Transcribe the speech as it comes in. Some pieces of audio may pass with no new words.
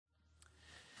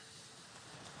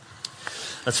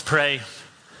Let's pray.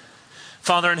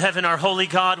 Father in heaven, our holy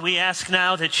God, we ask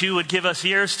now that you would give us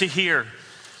ears to hear,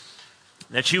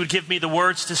 that you would give me the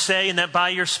words to say, and that by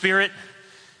your Spirit,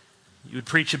 you would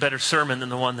preach a better sermon than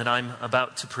the one that I'm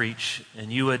about to preach,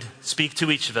 and you would speak to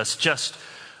each of us just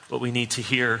what we need to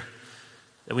hear,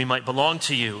 that we might belong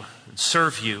to you and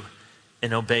serve you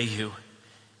and obey you.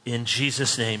 In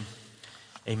Jesus' name,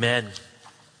 amen.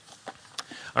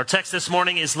 Our text this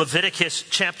morning is Leviticus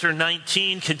chapter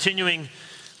 19, continuing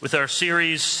with our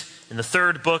series in the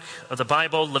third book of the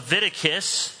Bible,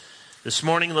 Leviticus. This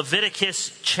morning,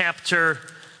 Leviticus chapter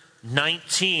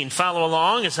 19. Follow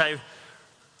along as I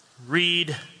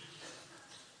read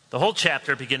the whole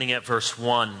chapter beginning at verse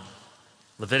 1.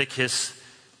 Leviticus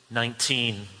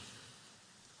 19.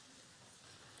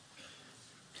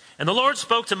 And the Lord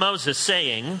spoke to Moses,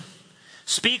 saying,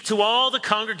 "Speak to all the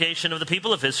congregation of the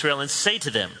people of Israel and say to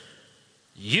them,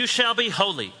 you shall be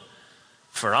holy,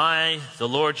 for I, the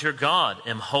Lord your God,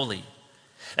 am holy.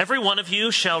 Every one of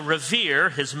you shall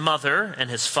revere his mother and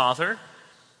his father,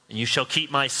 and you shall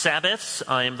keep my Sabbaths.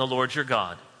 I am the Lord your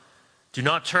God. Do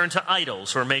not turn to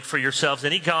idols or make for yourselves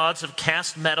any gods of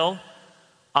cast metal.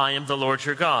 I am the Lord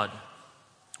your God.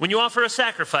 When you offer a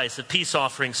sacrifice of peace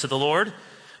offerings to the Lord,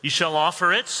 you shall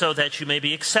offer it so that you may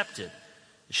be accepted.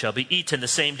 It shall be eaten the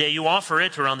same day you offer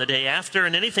it or on the day after,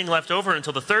 and anything left over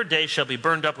until the third day shall be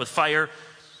burned up with fire.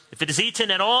 If it is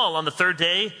eaten at all on the third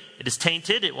day, it is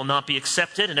tainted, it will not be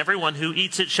accepted, and everyone who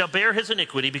eats it shall bear his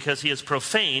iniquity because he has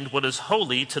profaned what is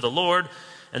holy to the Lord,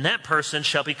 and that person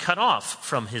shall be cut off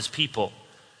from his people.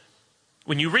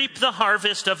 When you reap the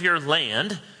harvest of your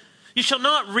land, you shall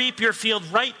not reap your field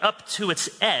right up to its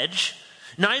edge,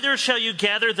 neither shall you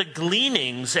gather the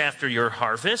gleanings after your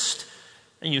harvest,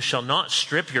 and you shall not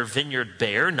strip your vineyard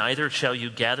bare, neither shall you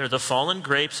gather the fallen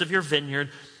grapes of your vineyard.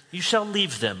 You shall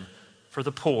leave them for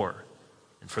the poor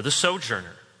and for the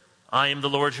sojourner. I am the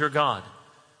Lord your God.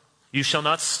 You shall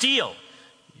not steal.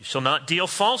 You shall not deal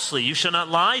falsely. You shall not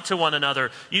lie to one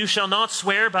another. You shall not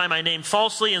swear by my name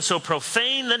falsely and so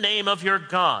profane the name of your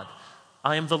God.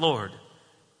 I am the Lord.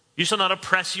 You shall not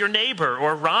oppress your neighbor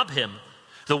or rob him.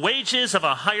 The wages of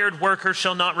a hired worker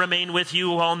shall not remain with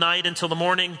you all night until the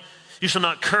morning. You shall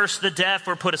not curse the deaf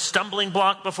or put a stumbling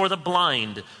block before the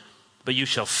blind, but you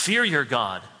shall fear your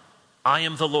God. I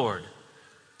am the Lord.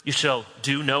 You shall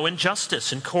do no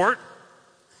injustice in court.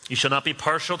 You shall not be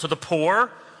partial to the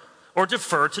poor or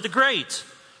defer to the great,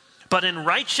 but in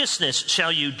righteousness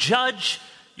shall you judge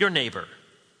your neighbor.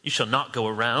 You shall not go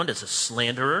around as a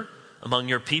slanderer among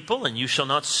your people, and you shall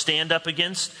not stand up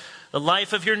against the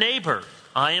life of your neighbor.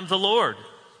 I am the Lord.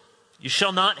 You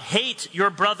shall not hate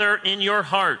your brother in your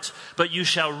heart, but you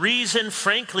shall reason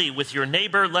frankly with your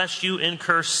neighbor, lest you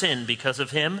incur sin because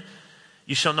of him.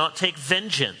 You shall not take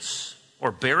vengeance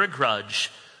or bear a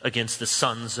grudge against the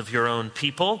sons of your own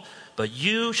people, but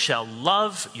you shall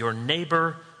love your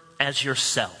neighbor as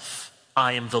yourself.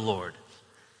 I am the Lord.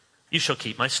 You shall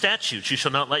keep my statutes. You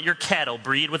shall not let your cattle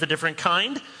breed with a different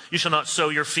kind. You shall not sow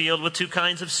your field with two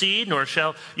kinds of seed, nor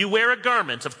shall you wear a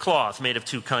garment of cloth made of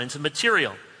two kinds of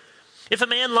material. If a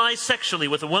man lies sexually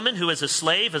with a woman who is a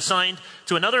slave assigned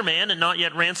to another man and not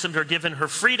yet ransomed or given her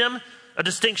freedom, a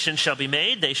distinction shall be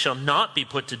made. They shall not be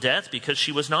put to death because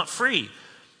she was not free.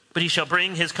 But he shall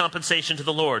bring his compensation to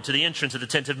the Lord, to the entrance of the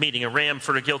tent of meeting, a ram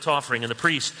for a guilt offering, and the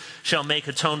priest shall make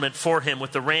atonement for him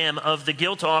with the ram of the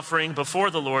guilt offering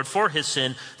before the Lord for his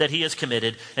sin that he has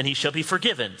committed, and he shall be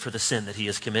forgiven for the sin that he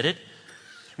has committed.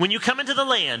 When you come into the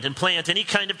land and plant any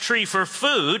kind of tree for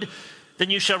food, then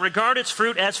you shall regard its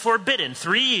fruit as forbidden.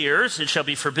 3 years it shall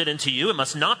be forbidden to you. It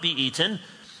must not be eaten.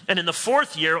 And in the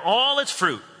 4th year, all its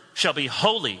fruit shall be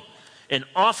holy, an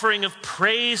offering of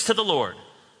praise to the Lord.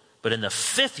 But in the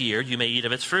 5th year, you may eat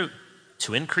of its fruit,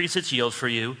 to increase its yield for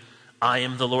you. I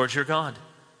am the Lord your God.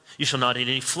 You shall not eat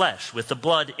any flesh with the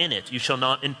blood in it. You shall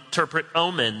not interpret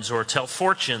omens or tell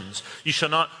fortunes. You shall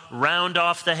not round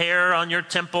off the hair on your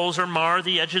temples or mar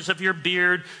the edges of your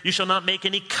beard. You shall not make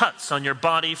any cuts on your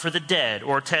body for the dead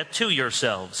or tattoo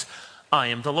yourselves. I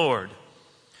am the Lord.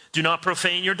 Do not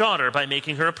profane your daughter by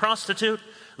making her a prostitute,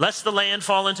 lest the land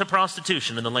fall into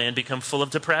prostitution and the land become full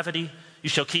of depravity. You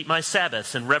shall keep my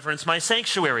Sabbaths and reverence my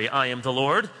sanctuary. I am the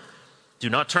Lord. Do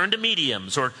not turn to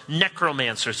mediums or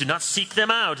necromancers. Do not seek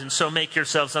them out and so make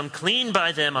yourselves unclean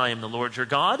by them. I am the Lord your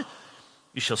God.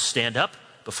 You shall stand up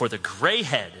before the gray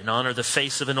head and honor the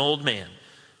face of an old man,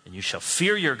 and you shall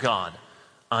fear your God.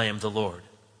 I am the Lord.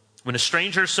 When a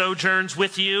stranger sojourns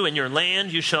with you in your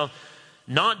land, you shall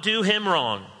not do him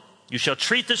wrong. You shall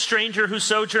treat the stranger who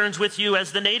sojourns with you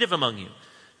as the native among you,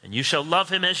 and you shall love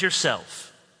him as yourself.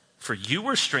 For you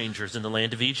were strangers in the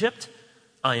land of Egypt.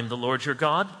 I am the Lord your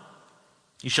God.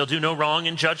 You shall do no wrong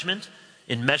in judgment,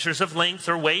 in measures of length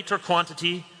or weight or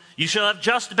quantity. You shall have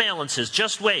just balances,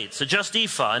 just weights, a just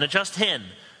ephah and a just hin.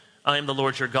 I am the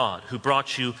Lord your God, who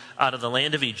brought you out of the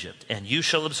land of Egypt. And you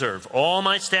shall observe all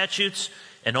my statutes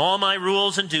and all my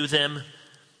rules and do them.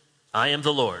 I am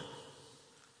the Lord.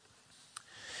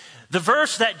 The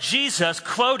verse that Jesus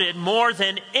quoted more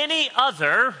than any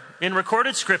other in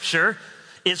recorded scripture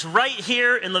is right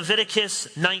here in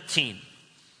Leviticus 19.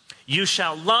 You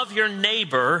shall love your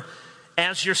neighbor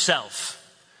as yourself.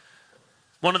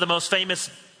 One of the most famous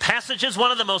passages,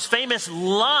 one of the most famous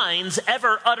lines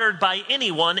ever uttered by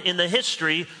anyone in the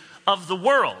history of the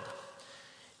world.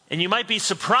 And you might be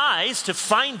surprised to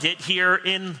find it here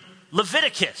in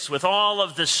Leviticus with all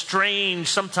of the strange,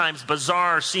 sometimes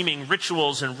bizarre seeming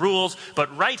rituals and rules.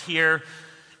 But right here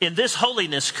in this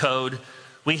holiness code,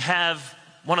 we have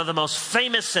one of the most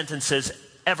famous sentences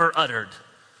ever uttered.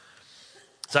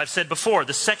 As I've said before,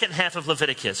 the second half of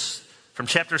Leviticus, from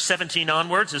chapter 17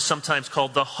 onwards, is sometimes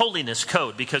called the Holiness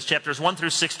Code, because chapters 1 through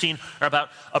 16 are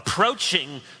about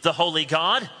approaching the holy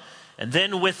God. And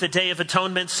then with the Day of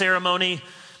Atonement ceremony,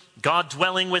 God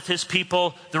dwelling with his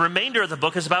people, the remainder of the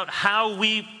book is about how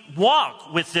we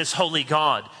walk with this holy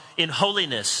God in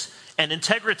holiness and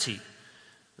integrity.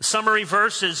 The summary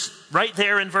verse is right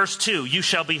there in verse 2. You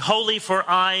shall be holy, for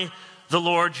I, the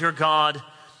Lord your God,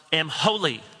 am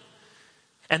holy.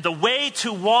 And the way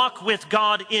to walk with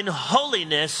God in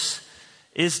holiness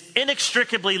is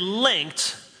inextricably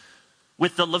linked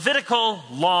with the Levitical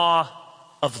Law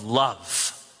of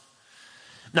Love.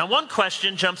 Now, one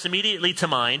question jumps immediately to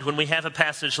mind when we have a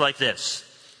passage like this.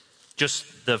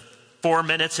 Just the 4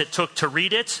 minutes it took to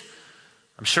read it,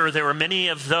 I'm sure there were many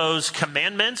of those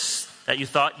commandments that you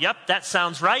thought, yep, that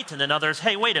sounds right. And then others,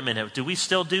 hey, wait a minute, do we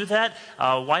still do that?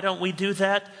 Why don't we do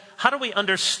that? How do we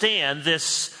understand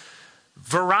this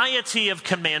variety of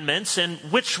commandments and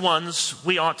which ones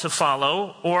we ought to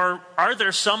follow? Or are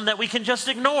there some that we can just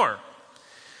ignore?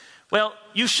 Well,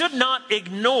 you should not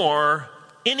ignore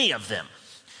any of them.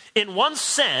 In one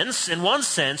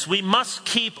sense, we must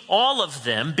keep all of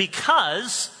them,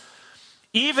 because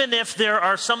even if there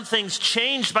are some things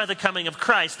changed by the coming of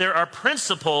Christ, there are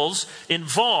principles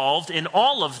involved in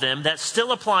all of them that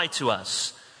still apply to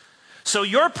us. So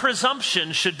your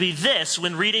presumption should be this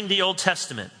when reading the Old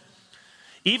Testament.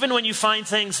 Even when you find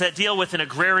things that deal with an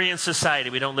agrarian society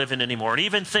we don't live in anymore, and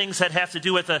even things that have to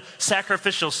do with a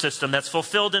sacrificial system that's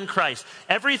fulfilled in Christ,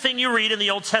 everything you read in the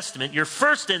Old Testament, your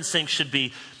first instinct should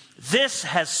be, this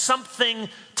has something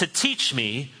to teach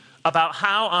me about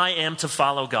how I am to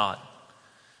follow God.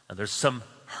 Now, there's some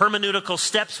hermeneutical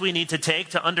steps we need to take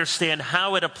to understand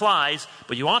how it applies,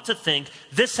 but you ought to think,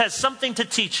 this has something to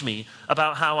teach me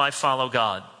about how I follow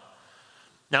God.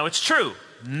 Now, it's true,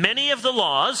 many of the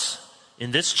laws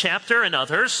in this chapter and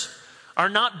others are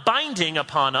not binding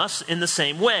upon us in the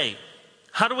same way.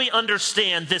 How do we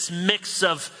understand this mix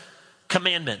of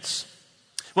commandments?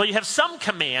 Well, you have some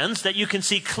commands that you can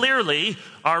see clearly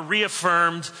are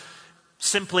reaffirmed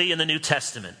simply in the New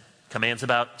Testament. Commands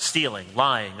about stealing,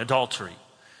 lying, adultery.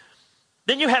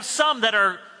 Then you have some that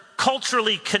are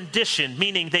culturally conditioned,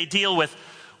 meaning they deal with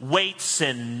weights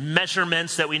and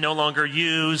measurements that we no longer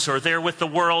use, or they're with the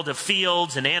world of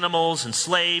fields and animals and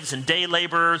slaves and day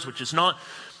laborers, which is not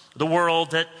the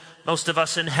world that most of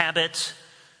us inhabit.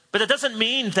 But it doesn't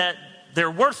mean that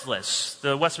they're worthless.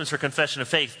 The Westminster Confession of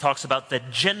Faith talks about the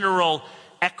general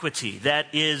equity. That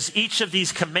is, each of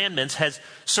these commandments has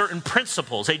certain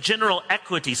principles, a general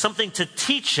equity, something to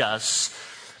teach us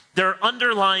their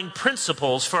underlying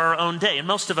principles for our own day. And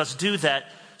most of us do that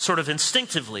sort of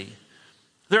instinctively.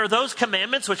 There are those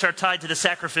commandments which are tied to the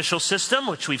sacrificial system,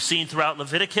 which we've seen throughout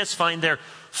Leviticus, find their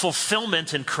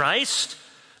fulfillment in Christ.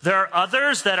 There are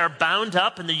others that are bound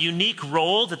up in the unique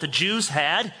role that the Jews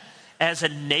had as a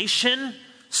nation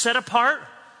set apart.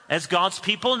 As God's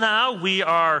people now, we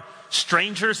are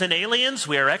strangers and aliens.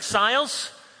 We are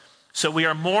exiles. So we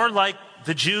are more like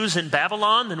the Jews in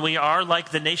Babylon than we are like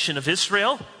the nation of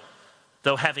Israel.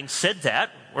 Though having said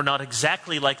that, we're not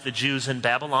exactly like the Jews in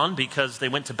Babylon, because they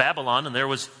went to Babylon and it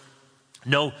was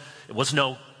no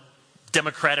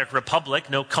democratic republic,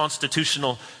 no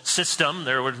constitutional system.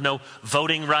 There was no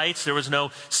voting rights. There was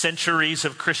no centuries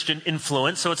of Christian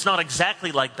influence. So it's not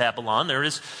exactly like Babylon. There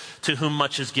is, to whom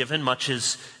much is given, much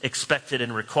is expected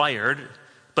and required.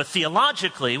 But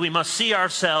theologically, we must see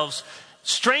ourselves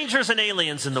strangers and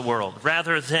aliens in the world,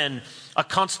 rather than a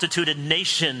constituted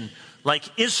nation like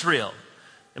Israel.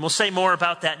 And we'll say more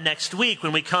about that next week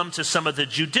when we come to some of the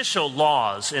judicial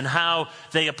laws and how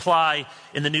they apply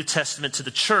in the New Testament to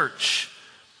the church.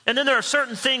 And then there are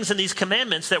certain things in these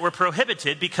commandments that were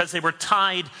prohibited because they were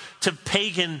tied to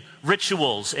pagan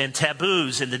rituals and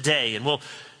taboos in the day. And we'll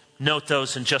note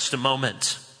those in just a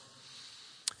moment.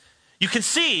 You can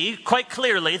see quite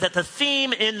clearly that the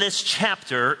theme in this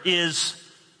chapter is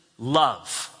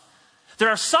love. There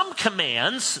are some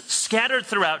commands scattered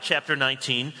throughout chapter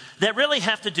 19 that really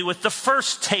have to do with the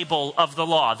first table of the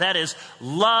law. That is,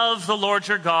 love the Lord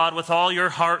your God with all your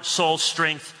heart, soul,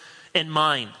 strength, and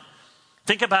mind.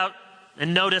 Think about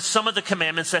and notice some of the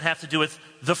commandments that have to do with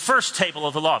the first table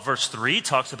of the law. Verse 3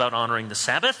 talks about honoring the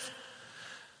Sabbath.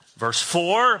 Verse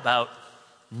 4 about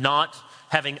not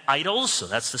having idols, so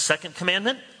that's the second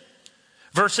commandment.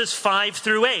 Verses 5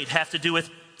 through 8 have to do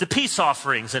with the peace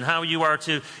offerings and how you are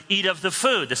to eat of the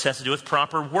food. This has to do with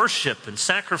proper worship and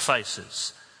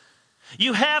sacrifices.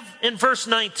 You have in verse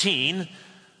 19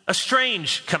 a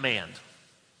strange command.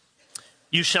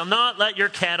 You shall not let your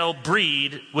cattle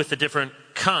breed with a different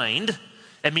kind.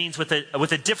 It means with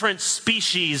a different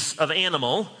species of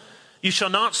animal. You shall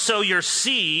not sow your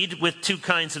seed with two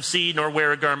kinds of seed, nor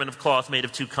wear a garment of cloth made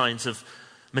of two kinds of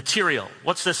material.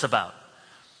 What's this about?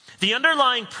 The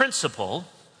underlying principle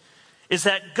is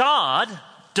that God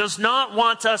does not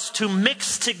want us to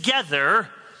mix together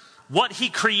what he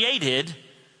created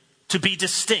to be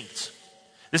distinct.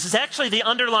 This is actually the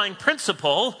underlying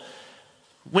principle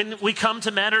when we come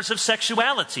to matters of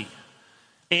sexuality.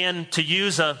 And to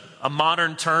use a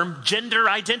modern term, gender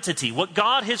identity. What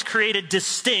God has created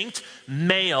distinct,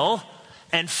 male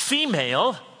and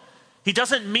female, he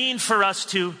doesn't mean for us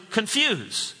to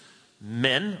confuse.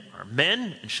 Men are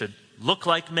men and should look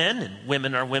like men, and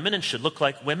women are women and should look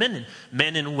like women, and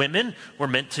men and women were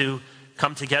meant to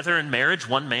come together in marriage,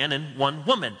 one man and one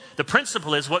woman. The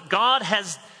principle is what God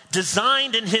has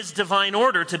designed in his divine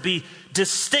order to be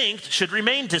distinct should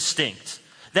remain distinct.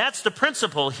 That's the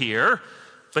principle here,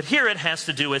 but here it has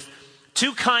to do with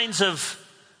two kinds of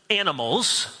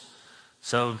animals.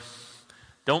 So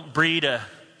don't breed a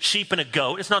sheep and a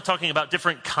goat. It's not talking about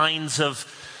different kinds of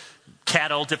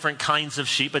cattle, different kinds of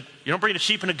sheep, but you don't breed a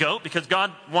sheep and a goat because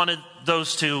God wanted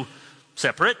those two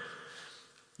separate.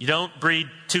 You don't breed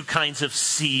two kinds of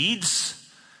seeds.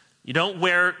 You don't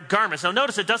wear garments. Now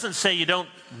notice it doesn't say you don't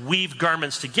weave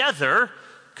garments together,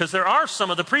 because there are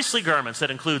some of the priestly garments that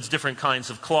includes different kinds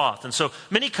of cloth. And so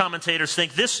many commentators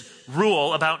think this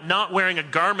rule about not wearing a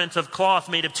garment of cloth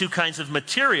made of two kinds of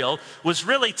material was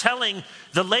really telling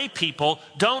the lay people,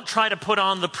 don't try to put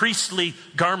on the priestly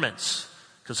garments,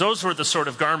 because those were the sort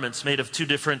of garments made of two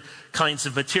different kinds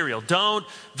of material. Don't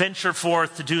venture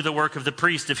forth to do the work of the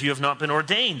priest if you have not been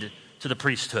ordained to the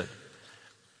priesthood.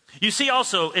 You see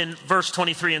also in verse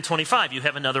 23 and 25, you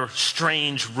have another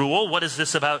strange rule. What is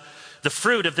this about the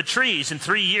fruit of the trees? In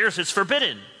 3 years it's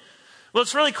forbidden. Well,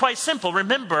 it's really quite simple.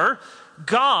 Remember,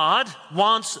 God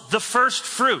wants the first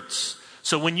fruits.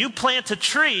 So when you plant a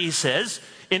tree, he says,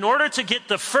 in order to get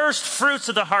the first fruits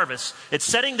of the harvest, it's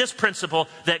setting this principle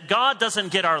that God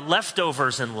doesn't get our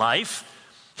leftovers in life.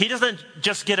 He doesn't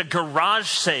just get a garage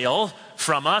sale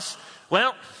from us.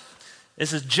 Well,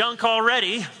 this is junk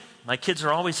already. My kids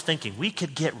are always thinking, we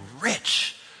could get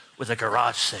rich with a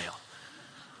garage sale.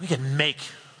 We could make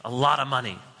a lot of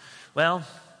money. Well,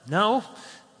 no.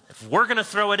 If we're going to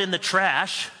throw it in the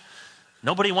trash,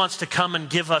 nobody wants to come and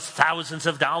give us thousands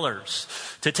of dollars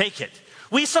to take it.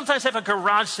 We sometimes have a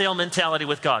garage sale mentality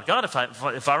with God. God, if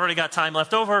I already got time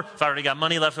left over, if I already got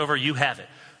money left over, you have it.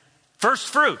 First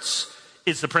fruits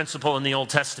is the principle in the Old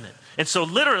Testament. And so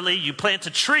literally, you plant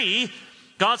a tree.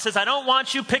 God says, I don't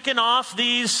want you picking off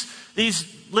these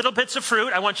little bits of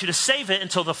fruit. I want you to save it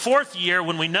until the 4th year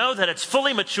when we know that it's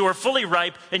fully mature, fully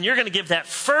ripe, and you're going to give that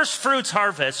first fruits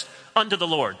harvest unto the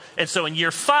Lord. And so in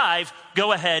year 5,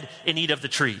 go ahead and eat of the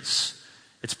trees.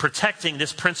 It's protecting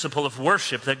this principle of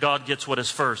worship that God gets what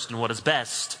is first and what is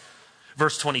best.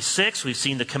 Verse 26, we've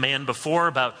seen the command before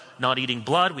about not eating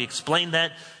blood. We explained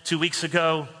that 2 weeks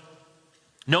ago.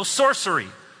 No sorcery.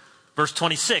 Verse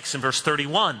 26 and verse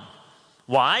 31.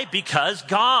 Why? Because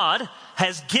God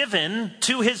has given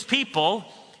to his people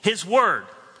his word.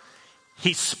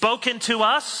 He's spoken to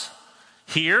us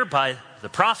here by the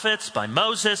prophets, by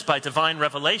Moses, by divine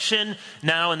revelation.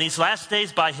 Now in these last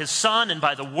days by his Son and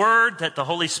by the word that the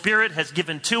Holy Spirit has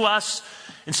given to us.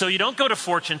 And so you don't go to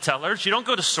fortune tellers, you don't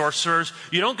go to sorcerers,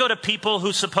 you don't go to people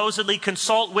who supposedly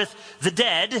consult with the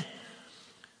dead,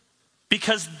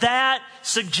 because that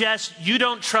suggests you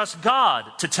don't trust God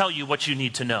to tell you what you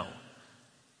need to know.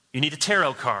 You need a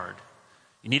tarot card.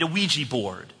 You need a Ouija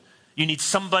board. You need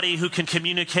somebody who can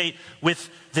communicate with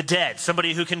the dead,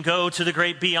 somebody who can go to the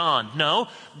great beyond. No,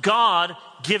 God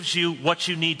gives you what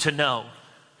you need to know.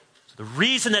 So the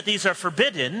reason that these are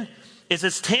forbidden is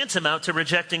it's tantamount to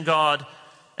rejecting God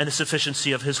and the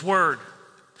sufficiency of his word.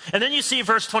 And then you see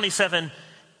verse 27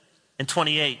 and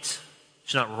 28. You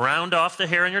shall not round off the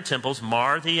hair on your temples,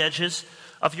 mar the edges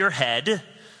of your head. You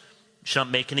shall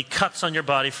not make any cuts on your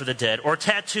body for the dead, or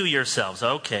tattoo yourselves.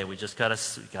 Okay, we just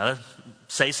gotta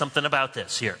say something about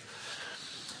this here.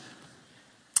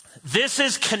 This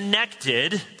is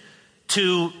connected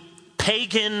to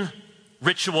pagan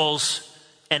rituals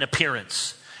and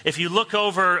appearance. If you look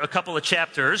over a couple of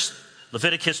chapters,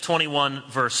 Leviticus 21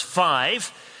 verse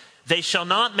 5, they shall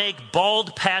not make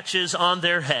bald patches on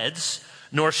their heads,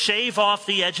 nor shave off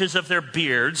the edges of their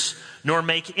beards, nor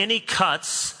make any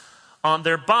cuts on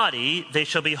their body. They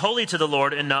shall be holy to the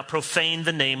Lord and not profane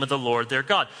the name of the Lord their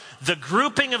God. The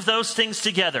grouping of those things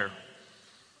together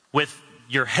with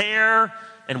your hair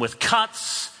and with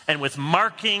cuts and with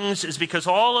markings is because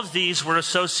all of these were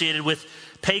associated with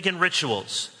pagan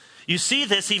rituals. You see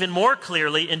this even more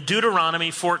clearly in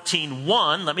Deuteronomy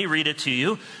 14:1. Let me read it to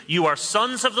you. You are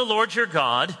sons of the Lord your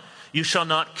God. You shall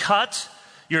not cut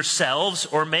yourselves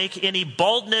or make any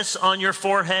baldness on your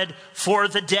forehead for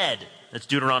the dead. That's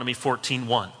Deuteronomy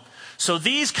 14:1. So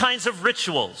these kinds of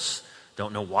rituals,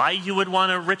 don't know why you would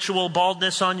want a ritual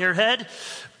baldness on your head,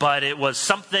 but it was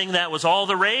something that was all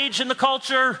the rage in the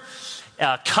culture.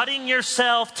 Cutting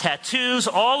yourself, tattoos,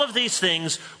 all of these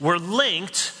things were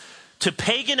linked to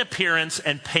pagan appearance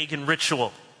and pagan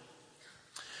ritual.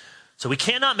 So we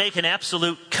cannot make an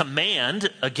absolute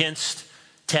command against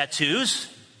tattoos.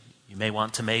 You may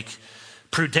want to make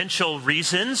prudential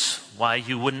reasons why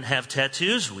you wouldn't have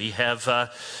tattoos. We have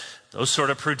those sort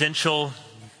of prudential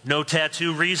no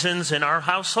tattoo reasons in our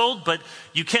household, but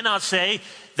you cannot say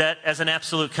that as an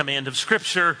absolute command of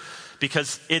Scripture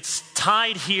because it's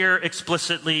tied here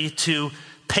explicitly to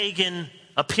pagan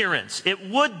appearance. It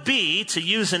would be, to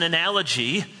use an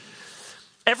analogy,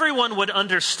 everyone would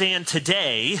understand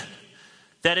today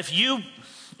that if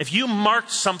you marked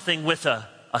something with a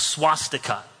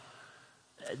swastika,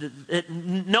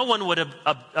 no one would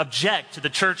object to the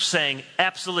church saying,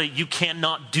 absolutely, you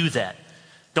cannot do that.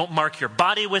 Don't mark your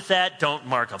body with that. Don't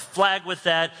mark a flag with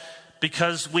that,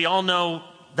 because we all know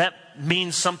that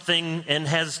means something and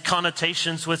has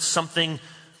connotations with something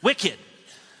wicked.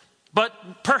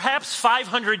 But perhaps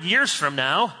 500 years from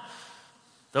now,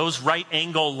 those right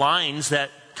angle lines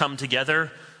that come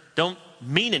together don't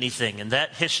mean anything, and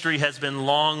that history has been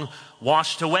long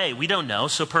washed away. We don't know.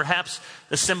 So perhaps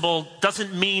the symbol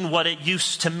doesn't mean what it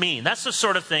used to mean. That's the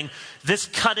sort of thing, this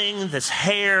cutting, this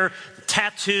hair, the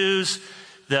tattoos,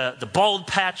 the bald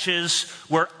patches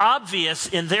were obvious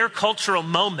in their cultural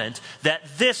moment that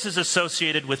this is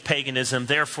associated with paganism.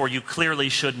 Therefore, you clearly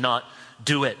should not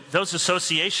do it. Those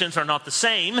associations are not the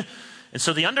same. And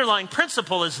so the underlying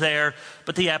principle is there,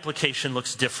 but the application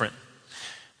looks different.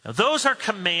 Now, those are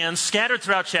commands scattered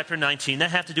throughout chapter 19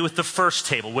 that have to do with the first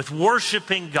table, with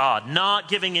worshiping God, not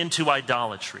giving into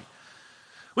idolatry.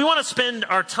 We want to spend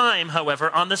our time, however,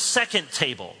 on the second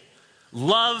table.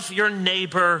 Love your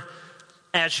neighbor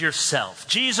as yourself.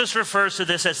 Jesus refers to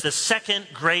this as the second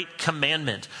great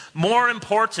commandment, more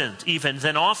important even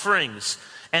than offerings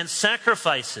and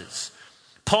sacrifices.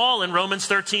 Paul in Romans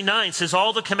 13:9 says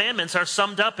all the commandments are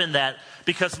summed up in that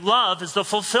because love is the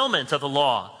fulfillment of the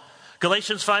law.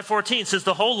 Galatians 5:14 says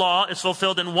the whole law is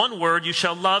fulfilled in one word, you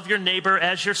shall love your neighbor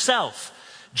as yourself.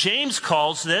 James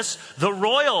calls this the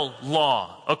royal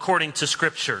law according to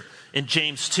Scripture in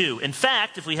James 2. In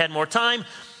fact, if we had more time,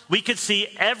 we could see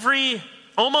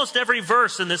almost every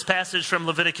verse in this passage from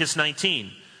Leviticus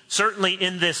 19. Certainly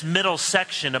in this middle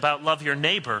section about love your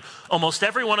neighbor, almost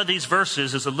every one of these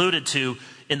verses is alluded to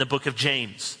in the book of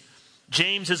James.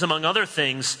 James is, among other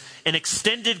things, an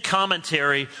extended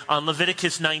commentary on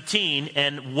Leviticus 19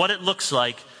 and what it looks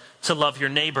like to love your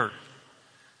neighbor.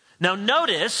 Now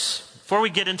notice, before we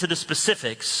get into the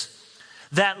specifics,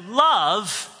 that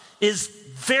love is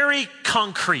very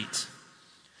concrete.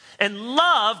 And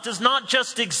love does not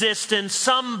just exist in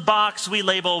some box we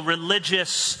label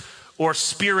religious or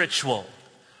spiritual.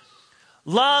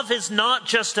 Love is not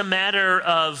just a matter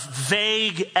of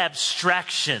vague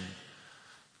abstraction.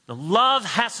 Love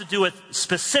has to do with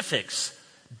specifics.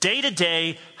 Day to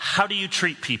day, how do you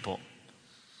treat people?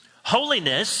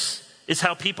 Holiness is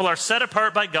how people are set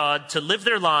apart by God to live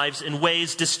their lives in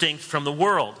ways distinct from the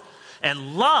world.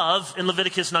 And love in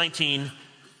Leviticus 19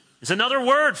 is another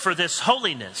word for this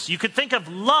holiness. You could think of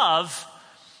love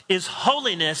is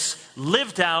holiness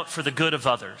lived out for the good of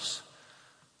others.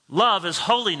 Love is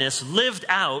holiness lived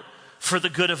out for the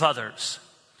good of others.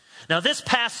 Now this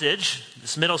passage,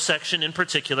 this middle section in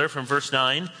particular, from verse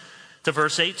 9 to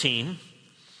verse 18,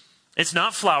 it's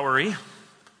not flowery.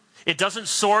 It doesn't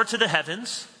soar to the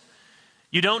heavens.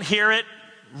 You don't hear it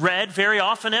read very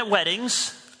often at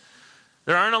weddings.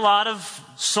 There aren't a lot of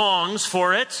songs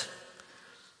for it.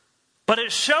 But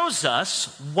it shows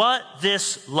us what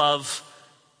this love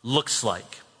looks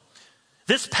like.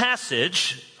 This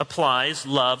passage applies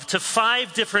love to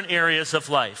 5 different areas of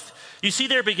life. You see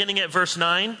there beginning at verse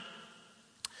 9,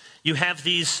 you have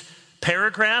these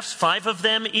paragraphs, 5 of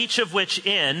them, each of which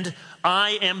end,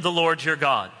 I am the Lord your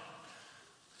God.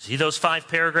 See those 5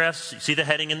 paragraphs? You see the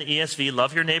heading in the ESV,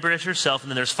 love your neighbor as yourself. And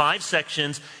then there's 5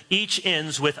 sections. Each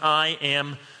ends with I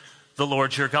am the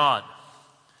Lord your God.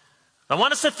 I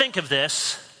want us to think of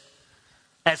this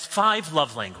as 5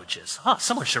 love languages. Oh,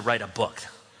 someone should write a book.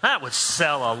 That would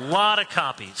sell a lot of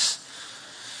copies.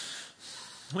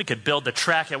 We could build the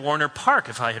track at Warner Park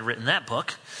if I had written that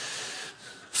book.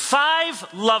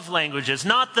 5 love languages,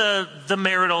 not the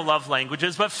marital love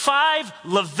languages, but 5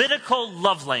 Levitical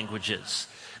love languages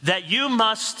that you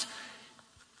must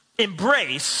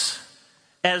embrace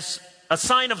as a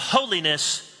sign of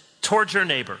holiness towards your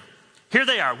neighbor. Here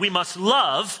they are. We must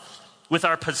love with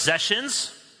our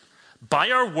possessions,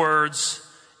 by our words,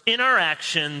 in our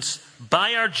actions,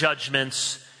 by our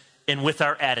judgments, and with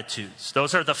our attitudes.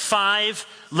 Those are the 5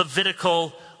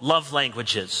 Levitical love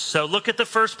languages. So look at the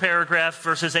first paragraph,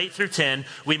 verses 8 through 10.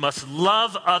 We must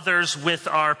love others with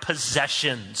our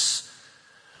possessions.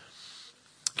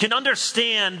 You can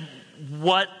understand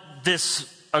what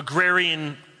this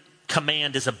agrarian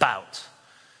command is about.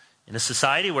 In a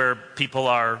society where people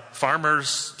are farmers,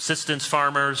 subsistence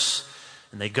farmers,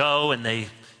 and they go and they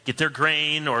get their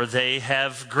grain or they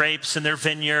have grapes in their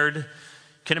vineyard, you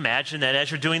can imagine that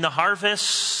as you're doing the harvest,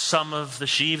 some of the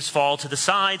sheaves fall to the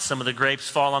side, some of the grapes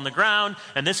fall on the ground,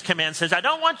 and this command says, I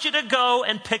don't want you to go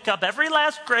and pick up every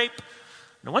last grape.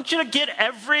 I don't want you to get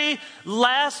every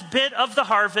last bit of the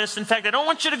harvest. In fact, I don't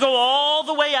want you to go all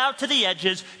the way out to the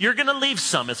edges. You're going to leave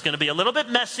some. It's going to be a little bit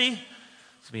messy. It's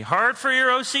going to be hard for your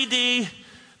OCD,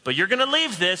 but you're going to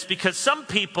leave this because some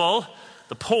people,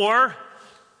 the poor,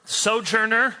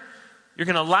 sojourner, you're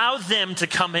going to allow them to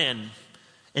come in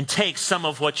and take some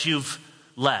of what you've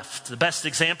left. The best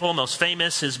example, most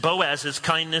famous, is Boaz's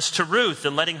kindness to Ruth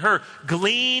and letting her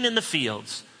glean in the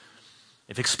fields.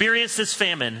 If experienced this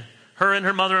famine, her and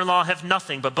her mother-in-law have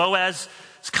nothing, but Boaz's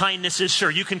kindness is sure.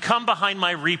 You can come behind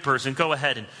my reapers and go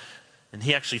ahead. And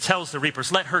he actually tells the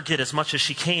reapers, let her get as much as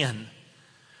she can.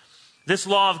 This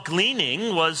law of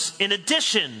gleaning was in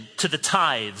addition to the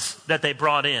tithes that they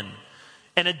brought in,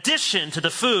 in addition to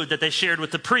the food that they shared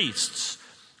with the priests.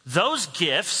 Those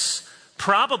gifts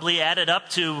probably added up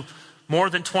to more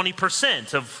than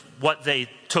 20% of what they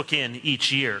took in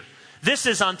each year. This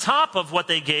is on top of what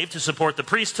they gave to support the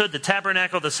priesthood, the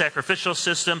tabernacle, the sacrificial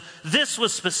system. This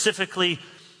was specifically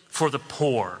for the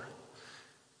poor.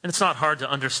 And it's not hard to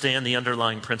understand the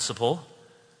underlying principle.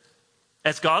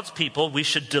 As God's people, we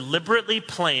should deliberately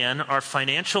plan our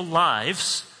financial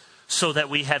lives so that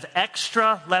we have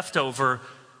extra left over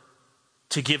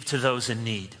to give to those in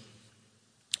need.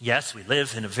 Yes, we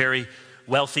live in a very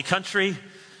wealthy country.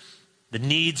 The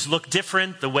needs look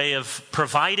different. The way of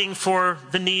providing for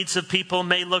the needs of people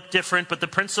may look different, but the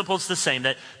principle's the same,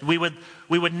 that we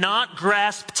would not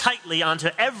grasp tightly onto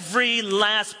every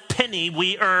last penny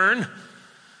we earn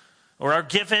or are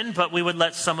given, but we would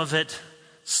let some of it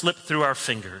slip through our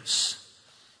fingers.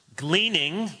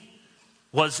 Gleaning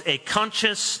was a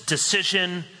conscious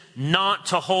decision not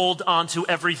to hold onto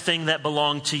everything that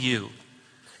belonged to you.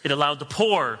 It allowed the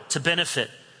poor to benefit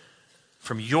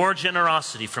from your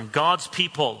generosity, from God's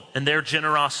people and their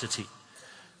generosity.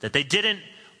 That they didn't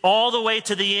all the way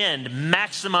to the end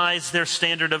maximize their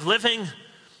standard of living,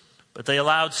 but they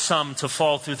allowed some to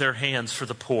fall through their hands for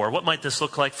the poor. What might this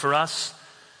look like for us?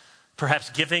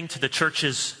 Perhaps giving to the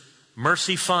church's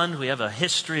mercy fund. We have a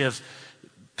history of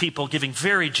people giving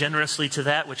very generously to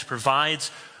that, which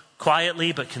provides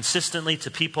quietly but consistently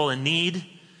to people in need.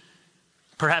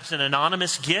 Perhaps an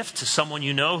anonymous gift to someone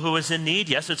you know who is in need.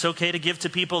 Yes, it's okay to give to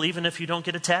people even if you don't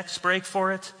get a tax break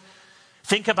for it.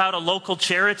 Think about a local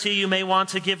charity you may want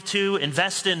to give to.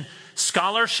 Invest in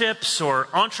scholarships or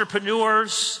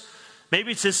entrepreneurs.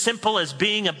 Maybe it's as simple as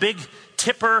being a big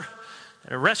tipper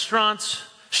at a restaurant,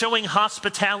 showing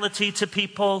hospitality to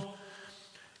people.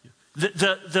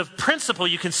 The principle,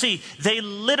 you can see, they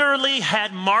literally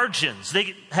had margins.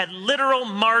 They had literal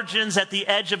margins at the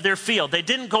edge of their field. They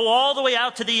didn't go all the way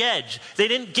out to the edge. They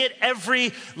didn't get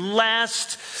every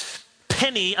last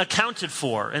penny accounted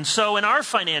for. And so in our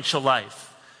financial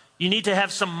life, you need to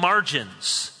have some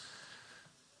margins.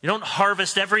 You don't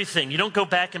harvest everything. You don't go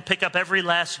back and pick up every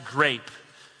last grape.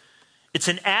 It's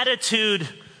an attitude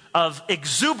of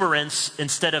exuberance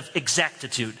instead of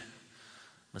exactitude.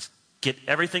 get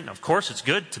everything. Of course, it's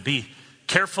good to be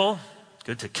careful,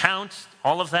 good to count,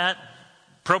 all of that,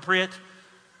 appropriate.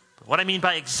 But what I mean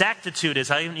by exactitude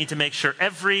is I need to make sure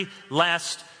every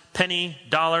last penny,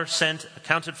 dollar, cent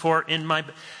accounted for in my,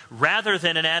 rather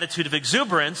than an attitude of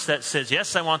exuberance that says,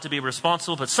 yes, I want to be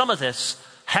responsible, but some of this,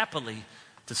 happily,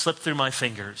 to slip through my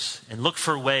fingers and look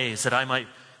for ways that I might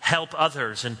help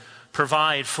others and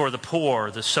provide for the poor,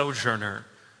 the sojourner.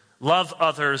 Love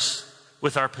others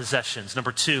with our possessions.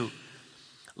 Number 2,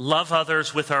 love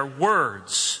others with our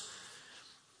words.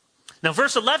 Now,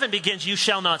 verse 11 begins, you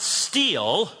shall not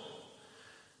steal.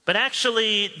 But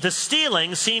actually, the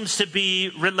stealing seems to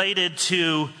be related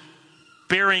to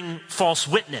bearing false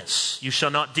witness. You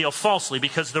shall not deal falsely,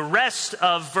 because the rest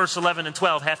of verse 11 and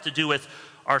 12 have to do with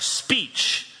our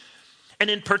speech.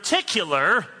 And in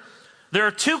particular, there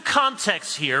are 2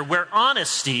 contexts here where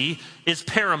honesty is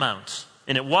paramount.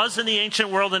 And it was in the ancient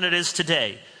world and it is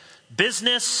today.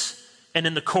 Business and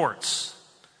in the courts.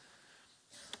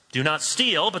 Do not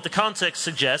steal, but the context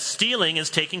suggests stealing is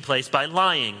taking place by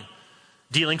lying,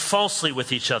 dealing falsely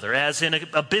with each other, as in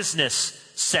a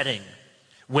business setting.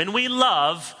 When we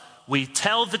love, we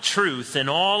tell the truth in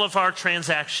all of our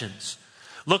transactions.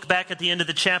 Look back at the end of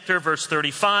the chapter, verse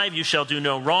 35, you shall do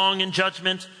no wrong in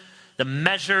judgment. The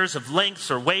measures of lengths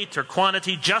or weight or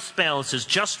quantity, just balances,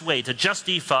 just weight, a just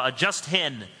ephah, a just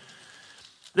hin.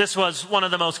 This was one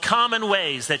of the most common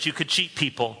ways that you could cheat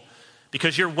people,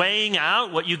 because you're weighing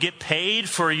out what you get paid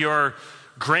for your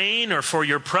grain or for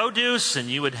your produce, and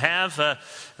you would have a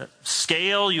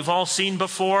scale you've all seen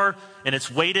before, and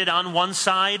it's weighted on one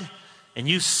side, and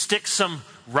you stick some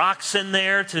rocks in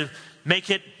there to make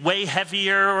it weigh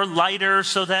heavier or lighter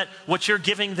so that what you're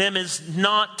giving them is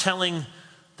not telling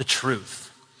the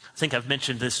truth. I think I've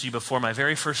mentioned this to you before. My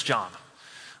very first job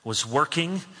was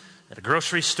working at a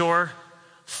grocery store,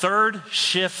 3rd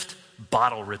shift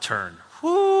bottle return.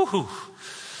 Woo-hoo.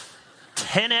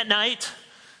 10 at night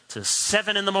to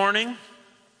 7 in the morning.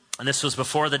 And this was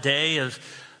before the day of,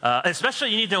 especially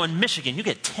you need to know in Michigan, you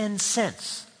get 10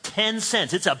 cents. 10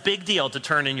 cents. It's a big deal to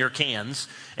turn in your cans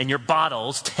and your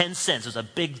bottles. 10 cents is a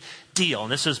big deal.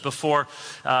 And this is before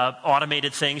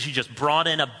automated things. You just brought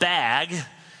in a bag,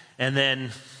 and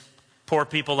then poor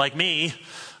people like me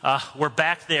were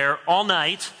back there all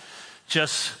night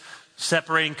just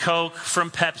separating Coke from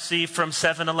Pepsi, from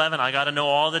 7-Eleven. I got to know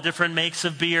all the different makes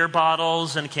of beer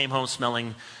bottles, and came home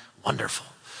smelling wonderful.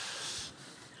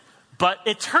 But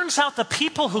it turns out the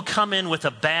people who come in with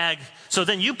a bag, so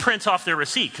then you print off their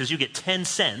receipt because you get 10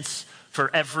 cents for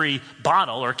every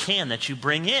bottle or can that you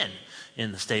bring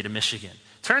in the state of Michigan.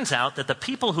 Turns out that the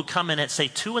people who come in at, say,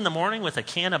 2 in the morning with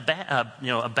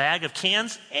a bag of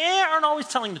cans aren't always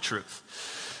telling the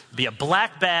truth. It'd be a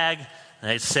black bag,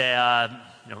 and they'd say,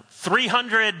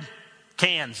 300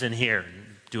 cans in here.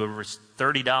 Do over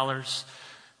 $30.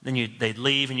 Then they'd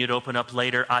leave, and you'd open up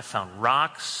later. I found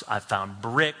rocks. I found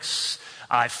bricks.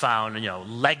 I found,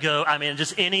 Lego. I mean,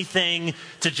 just anything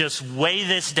to just weigh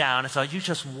this down. I thought, you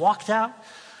just walked out?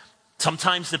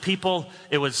 Sometimes the people,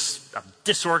 it was a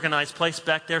disorganized place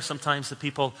back there. Sometimes the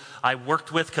people I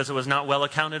worked with, because it was not well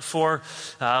accounted for,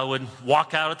 would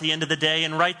walk out at the end of the day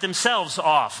and write themselves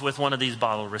off with one of these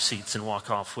bottle receipts and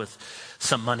walk off with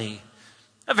some money.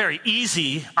 A very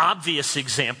easy, obvious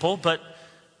example, but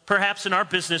perhaps in our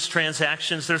business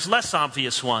transactions, there's less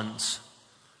obvious ones.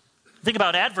 Think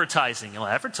about advertising.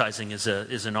 Advertising is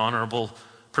an honorable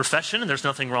profession, and there's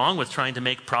nothing wrong with trying to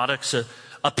make products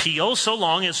appeal so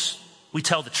long as we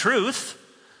tell the truth.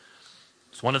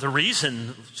 It's one of the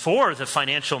reasons for the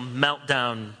financial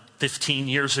meltdown 15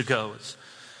 years ago. It's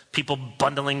people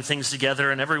bundling things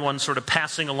together and everyone sort of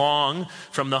passing along,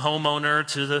 from the homeowner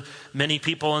to the many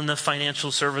people in the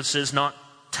financial services, not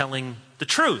telling the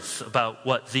truth about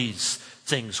what these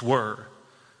things were.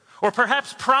 Or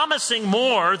perhaps promising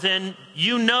more than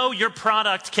your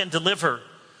product can deliver.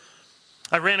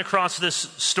 I ran across this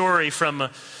story from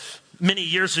many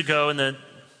years ago in the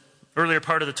earlier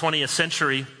part of the 20th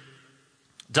century.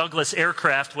 Douglas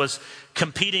Aircraft was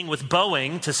competing with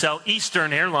Boeing to sell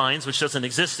Eastern Airlines, which doesn't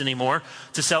exist anymore,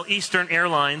 to sell Eastern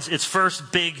Airlines its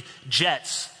first big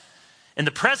jets. And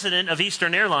the president of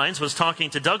Eastern Airlines was talking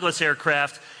to Douglas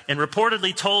Aircraft and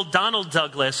reportedly told Donald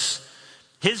Douglas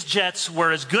his jets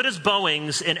were as good as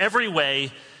Boeing's in every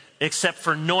way except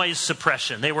for noise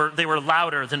suppression. They were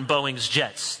louder than Boeing's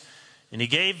jets. And he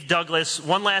gave Douglas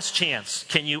one last chance.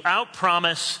 Can you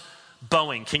outpromise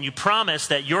Boeing? Can you promise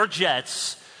that your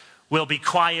jets will be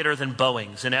quieter than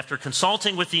Boeing's? And after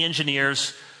consulting with the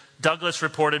engineers, Douglas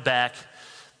reported back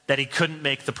that he couldn't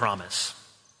make the promise.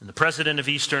 And the president of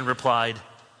Eastern replied,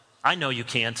 I know you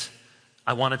can't.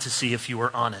 I wanted to see if you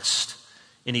were honest.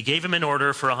 And he gave him an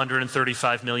order for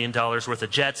 $135 million worth of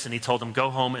jets, and he told him,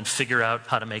 go home and figure out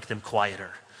how to make them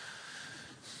quieter.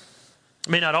 It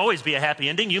may not always be a happy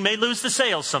ending. You may lose the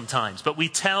sales sometimes, but we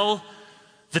tell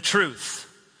the truth.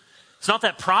 It's not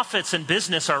that profits in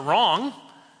business are wrong.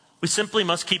 We simply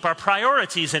must keep our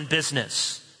priorities in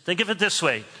business. Think of it this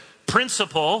way: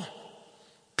 principle,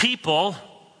 people,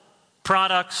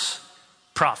 products,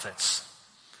 profits.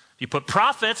 If you put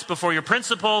profits before your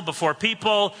principle, before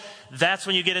people, that's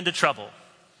when you get into trouble.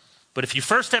 But if you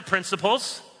first have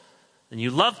principles, and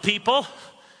you love people,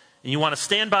 and you want to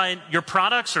stand by your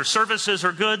products or services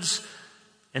or goods,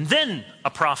 and then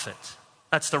a profit,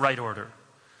 that's the right order.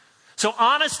 So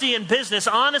honesty in business,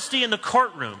 honesty in the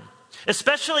courtroom,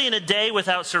 especially in a day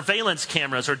without surveillance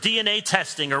cameras or DNA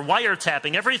testing or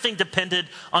wiretapping, everything depended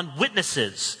on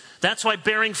witnesses. That's why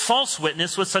bearing false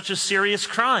witness was such a serious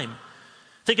crime.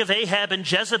 Think of Ahab and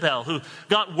Jezebel, who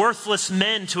got worthless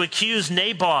men to accuse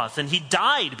Naboth, and he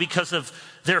died because of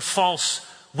their false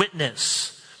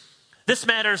witness. This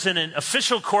matters in an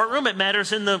official courtroom. It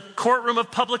matters in the courtroom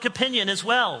of public opinion as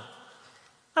well.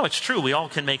 Now, it's true, we all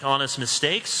can make honest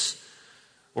mistakes,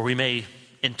 or we may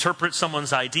interpret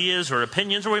someone's ideas or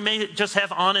opinions, or we may just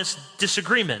have honest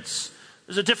disagreements.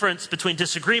 There's a difference between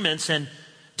disagreements and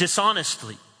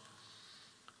dishonestly.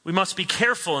 We must be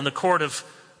careful in the court of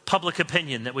public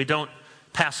opinion that we don't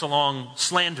pass along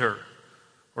slander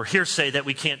or hearsay that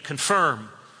we can't confirm,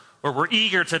 or we're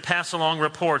eager to pass along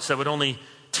reports that would only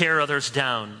tear others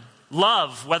down.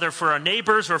 Love, whether for our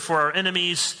neighbors or for our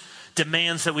enemies,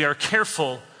 demands that we are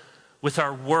careful with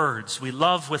our words. We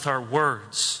love with our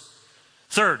words.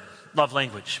 Third, love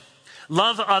language.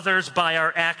 Love others by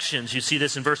our actions. You see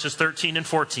this in verses 13 and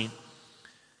 14.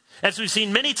 As we've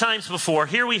seen many times before,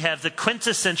 here we have the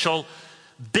quintessential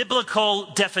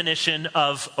biblical definition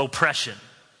of oppression.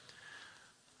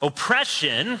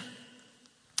 Oppression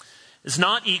is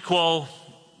not equal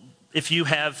if you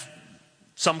have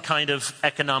some kind of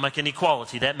economic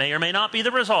inequality. That may or may not be the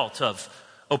result of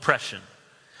oppression.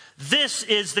 This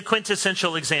is the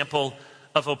quintessential example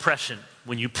of oppression.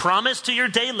 When you promise to your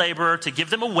day laborer to give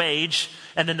them a wage,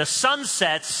 and then the sun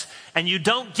sets and you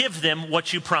don't give them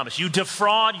what you promised. You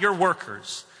defraud your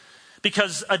workers.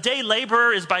 Because a day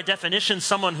laborer is by definition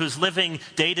someone who's living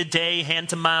day to day, hand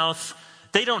to mouth.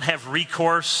 They don't have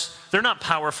recourse. They're not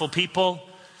powerful people.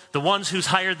 The ones who's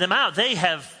hired them out, they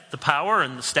have the power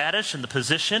and the status and the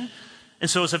position. And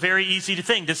so it's a very easy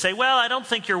thing to say, well, I don't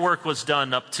think your work was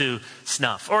done up to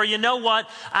snuff. Or you know what?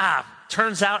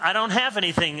 Turns out I don't have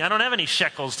anything. I don't have any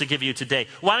shekels to give you today.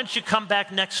 Why don't you come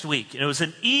back next week? And it was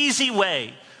an easy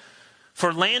way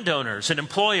for landowners and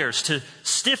employers to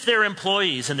stiff their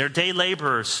employees and their day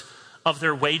laborers of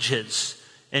their wages.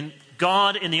 And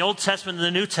God in the Old Testament and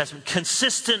the New Testament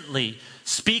consistently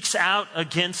speaks out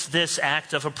against this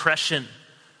act of oppression.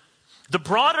 The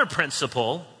broader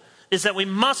principle is that we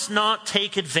must not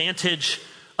take advantage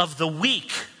of the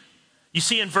weak. You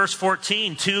see in verse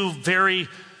 14, two very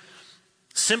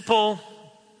simple,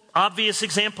 obvious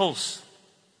examples.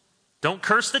 Don't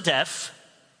curse the deaf.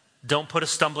 Don't put a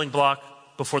stumbling block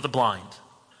before the blind.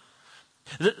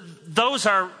 Those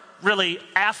are really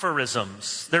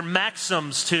aphorisms. They're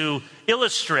maxims to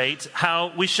illustrate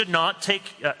how we should not take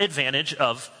advantage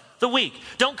of the weak.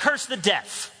 Don't curse the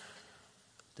deaf.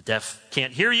 The deaf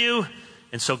can't hear you,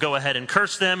 and so go ahead and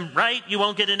curse them, right? You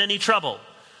won't get in any trouble.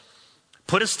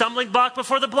 Put a stumbling block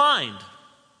before the blind.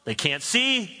 They can't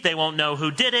see. They won't know who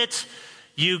did it.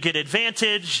 You get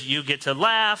advantage. You get to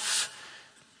laugh.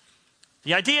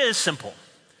 The idea is simple.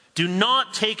 Do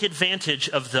not take advantage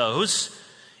of those,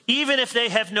 even if they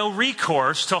have no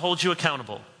recourse to hold you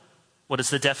accountable. What is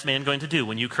the deaf man going to do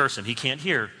when you curse him? He can't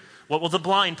hear. What will the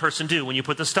blind person do when you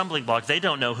put the stumbling block? They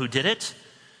don't know who did it.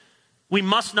 We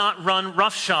must not run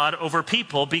roughshod over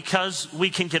people because we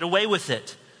can get away with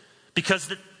it.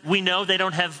 Because we know they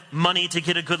don't have money to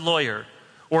get a good lawyer.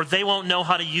 Or they won't know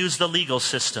how to use the legal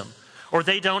system. Or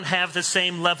they don't have the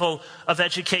same level of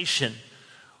education.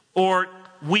 Or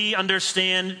we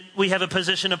understand we have a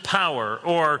position of power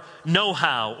or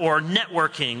know-how or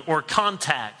networking or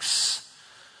contacts.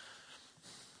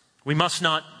 We must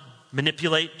not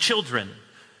manipulate children.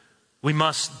 We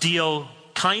must deal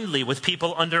kindly with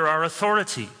people under our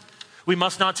authority. We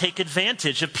must not take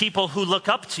advantage of people who look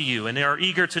up to you and are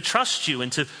eager to trust you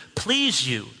and to please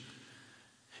you.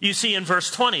 You see in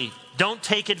verse 20, don't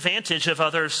take advantage of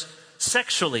others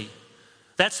sexually.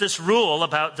 That's this rule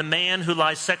about the man who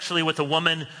lies sexually with a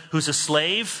woman who's a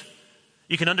slave.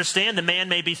 You can understand the man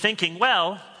may be thinking,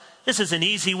 well, this is an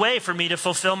easy way for me to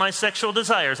fulfill my sexual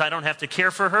desires. I don't have to care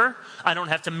for her. I don't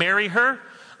have to marry her.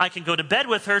 I can go to bed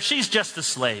with her. She's just a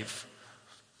slave.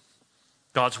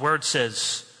 God's word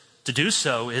says to do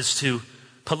so is to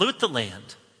pollute the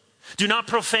land. Do not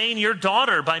profane your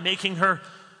daughter by making her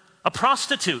a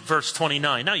prostitute, verse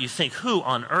 29. Now you think, who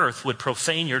on earth would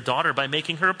profane your daughter by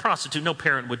making her a prostitute? No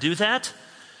parent would do that.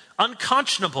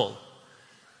 Unconscionable.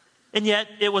 And yet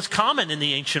it was common in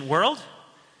the ancient world.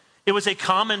 It was a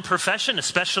common profession,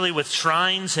 especially with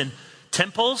shrines and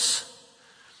temples.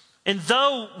 And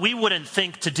though we wouldn't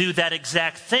think to do that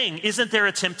exact thing, isn't there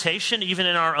a temptation even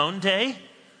in our own day?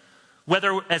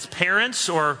 Whether as parents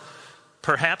or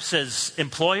perhaps as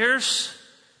employers,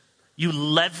 you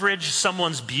leverage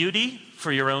someone's beauty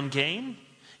for your own gain.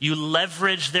 You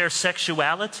leverage their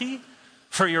sexuality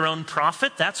for your own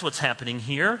profit. That's what's happening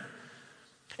here.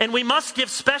 And we must give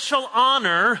special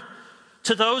honor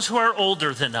to those who are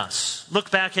older than us.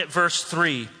 Look back at verse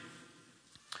 3,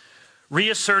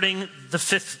 reasserting the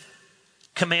fifth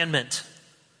commandment.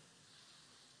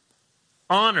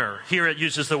 Honor, here it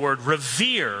uses the word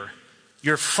revere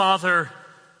your father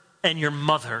and your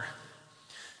mother.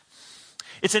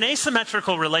 It's an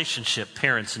asymmetrical relationship,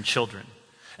 parents and children.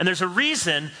 And there's a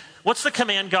reason. What's the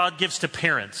command God gives to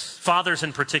parents, fathers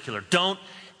in particular? Don't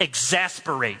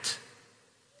exasperate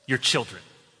your children.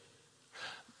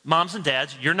 Moms and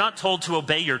dads, you're not told to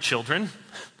obey your children.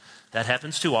 That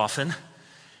happens too often.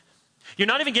 You're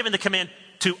not even given the command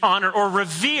to honor or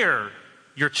revere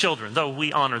your children, though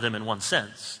we honor them in one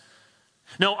sense.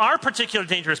 No, our particular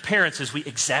danger as parents is we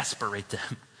exasperate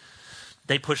them.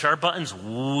 They push our buttons,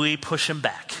 we push them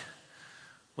back.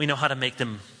 We know how to make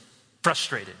them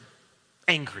frustrated,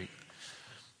 angry.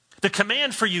 The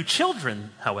command for you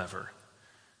children, however,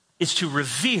 is to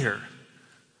revere,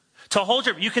 to hold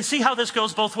your... You can see how this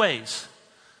goes both ways.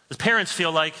 The parents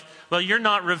feel like, well, you're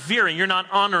not revering, you're not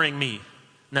honoring me.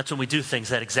 And that's when we do things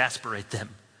that exasperate them.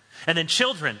 And then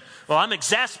children, well, I'm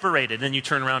exasperated. Then you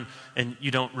turn around and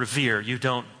you don't revere, you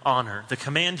don't honor. The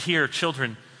command here,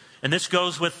 children, and this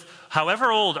goes with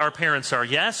however old our parents are.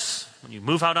 Yes, when you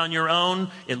move out on your own,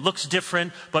 it looks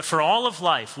different. But for all of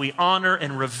life, we honor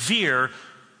and revere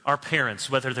our parents,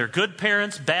 whether they're good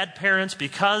parents, bad parents,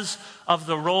 because of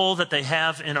the role that they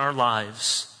have in our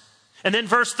lives. And then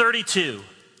verse 32.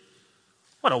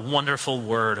 What a wonderful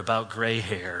word about gray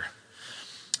hair.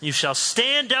 You shall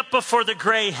stand up before the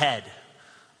gray head.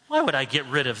 Why would I get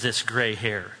rid of this gray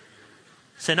hair?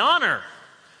 It's an honor.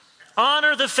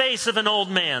 Honor the face of an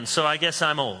old man, so I guess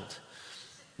I'm old.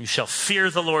 You shall fear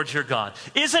the Lord your God.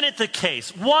 Isn't it the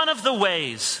case? One of the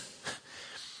ways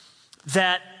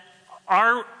that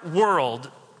our world,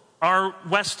 our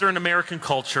Western American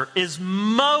culture, is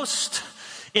most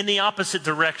in the opposite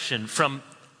direction from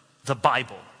the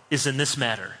Bible is in this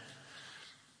matter.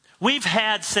 We've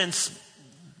had since,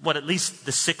 at least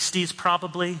the 60s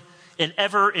probably, an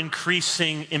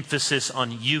ever-increasing emphasis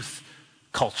on youth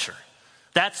culture.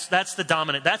 That's the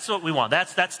dominant, that's what we want.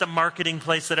 That's the marketing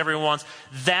place that everyone wants.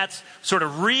 That's sort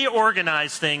of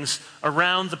reorganize things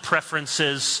around the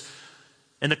preferences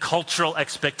and the cultural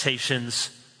expectations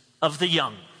of the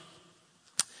young.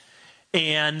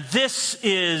 And this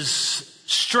is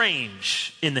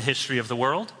strange in the history of the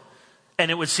world.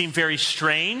 And it would seem very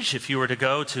strange if you were to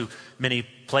go to many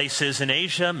places in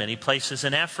Asia, many places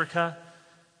in Africa.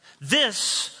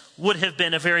 This would have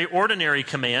been a very ordinary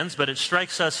command, but it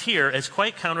strikes us here as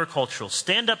quite countercultural.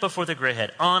 Stand up before the gray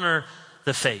head. Honor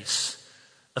the face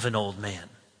of an old man,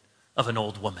 of an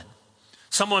old woman.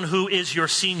 Someone who is your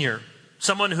senior,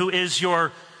 someone who is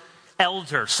your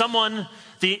elder, someone,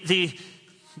 the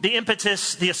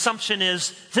impetus, the assumption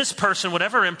is this person,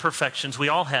 whatever imperfections we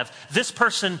all have, this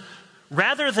person,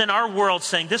 rather than our world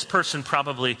saying this person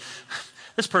probably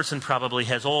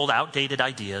has old, outdated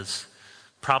ideas,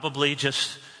 probably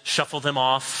just shuffle them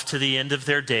off to the end of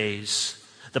their days.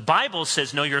 The Bible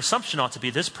says, no, your assumption ought to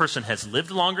be this person has lived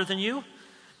longer than you,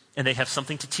 and they have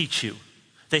something to teach you.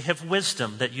 They have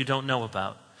wisdom that you don't know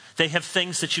about. They have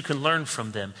things that you can learn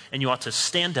from them, and you ought to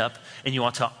stand up and you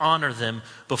ought to honor them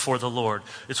before the Lord.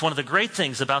 It's one of the great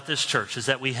things about this church is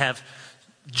that we have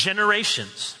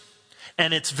generations.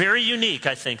 And it's very unique,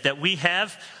 I think, that we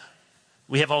have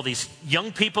all these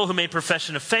young people who made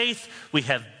profession of faith. We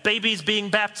have babies being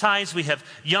baptized. We have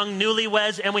young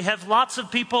newlyweds. And we have lots of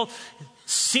people,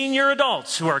 senior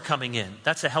adults, who are coming in.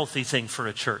 That's a healthy thing for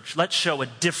a church. Let's show a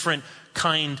different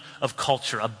kind of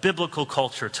culture, a biblical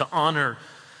culture, to honor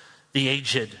the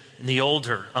aged and the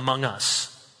older among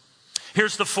us.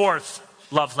 Here's the fourth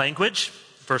love language,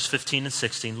 verse 15 and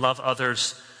 16. Love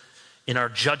others in our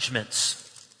judgments.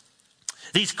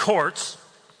 These courts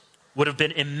would have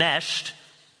been enmeshed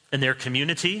in their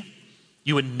community.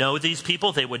 You would know these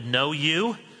people. They would know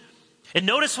you. And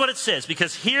notice what it says,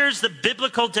 because here's the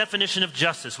biblical definition of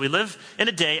justice. We live in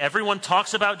a day, everyone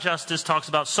talks about justice, talks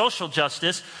about social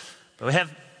justice, but we have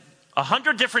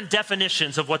 100 different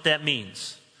definitions of what that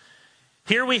means.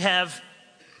 Here we have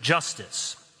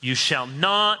justice. You shall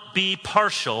not be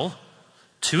partial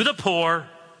to the poor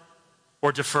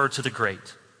or defer to the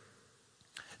great.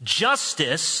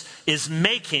 Justice is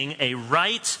making a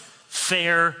right,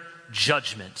 fair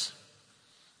judgment.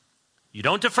 You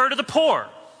don't defer to the poor.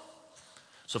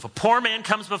 So if a poor man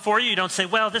comes before you, you don't say,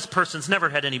 well, this person's never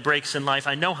had any breaks in life.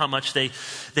 I know how much they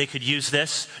could use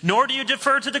this. Nor do you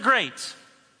defer to the great.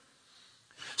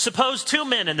 Suppose two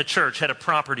men in the church had a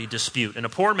property dispute, and a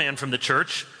poor man from the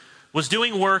church was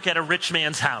doing work at a rich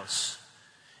man's house.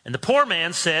 And the poor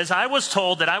man says, I was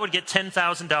told that I would get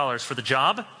 $10,000 for the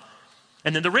job.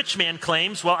 And then the rich man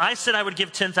claims, well, I said I would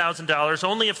give $10,000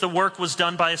 only if the work was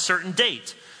done by a certain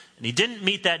date. And he didn't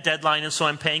meet that deadline, and so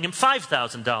I'm paying him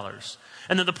 $5,000.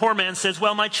 And then the poor man says,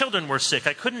 well, my children were sick.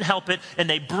 I couldn't help it. And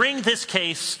they bring this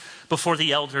case before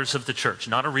the elders of the church.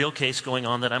 Not a real case going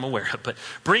on that I'm aware of, but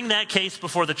bring that case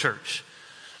before the church.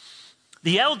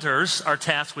 The elders are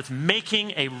tasked with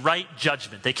making a right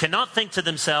judgment. They cannot think to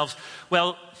themselves,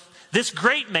 well, this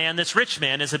great man, this rich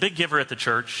man is a big giver at the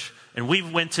church. And we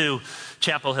went to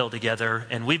Chapel Hill together,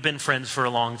 and we've been friends for a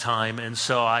long time, and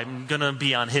so I'm going to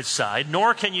be on his side.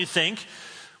 Nor can you think,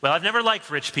 well, I've never liked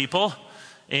rich people,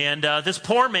 and this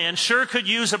poor man sure could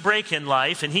use a break in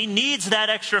life, and he needs that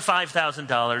extra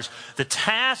 $5,000. The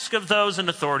task of those in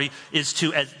authority is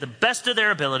to, at the best of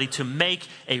their ability, to make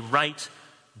a right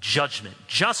judgment.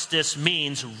 Justice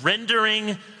means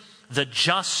rendering the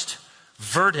just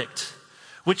verdict.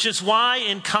 Which is why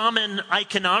in common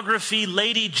iconography,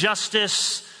 Lady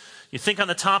Justice, you think on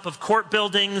the top of court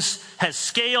buildings, has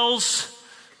scales,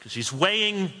 because she's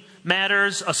weighing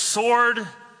matters, a sword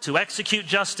to execute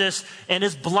justice, and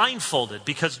is blindfolded,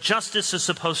 because justice is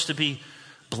supposed to be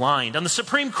blind. On the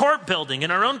Supreme Court building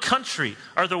in our own country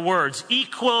are the words,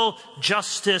 equal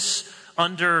justice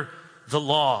under the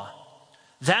law.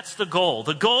 That's the goal.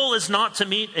 The goal is not to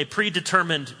meet a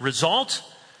predetermined result.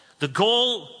 The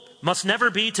goal must never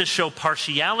be to show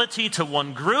partiality to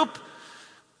one group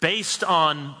based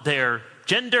on their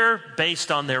gender,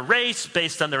 based on their race,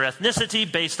 based on their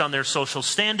ethnicity, based on their social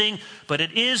standing, but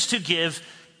it is to give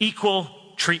equal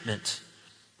treatment.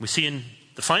 We see in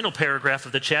the final paragraph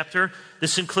of the chapter,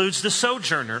 this includes the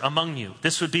sojourner among you.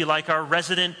 This would be like our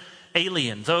resident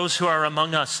alien, those who are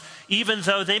among us, even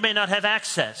though they may not have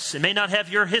access and may not have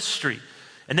your history,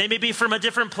 and they may be from a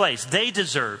different place. They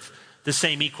deserve the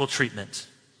same equal treatment.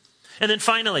 And then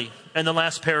finally, in the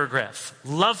last paragraph,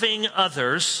 loving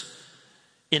others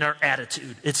in our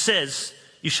attitude. It says,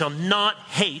 you shall not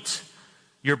hate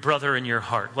your brother in your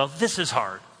heart. Well, this is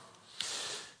hard.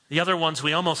 The other ones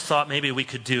we almost thought maybe we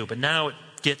could do, but now it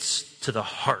gets to the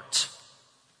heart.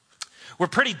 We're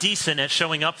pretty decent at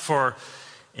showing up for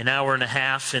an hour and a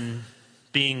half and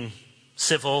being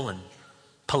civil and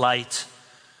polite.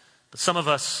 But some of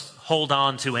us hold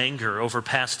on to anger over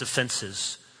past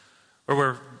offenses, or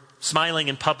we're smiling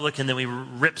in public and then we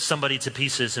rip somebody to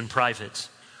pieces in private.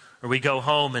 Or we go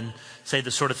home and say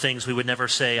the sort of things we would never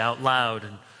say out loud.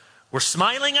 And we're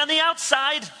smiling on the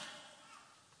outside.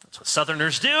 That's what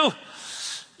Southerners do.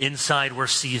 Inside we're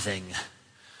seething.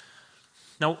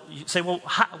 Now you say, well,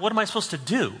 what am I supposed to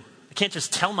do? I can't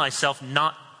just tell myself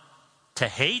not to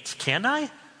hate, can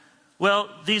I? Well,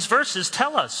 these verses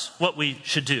tell us what we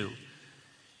should do.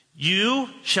 You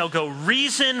shall go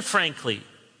reason frankly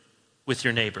with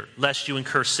your neighbor, lest you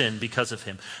incur sin because of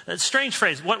him. A strange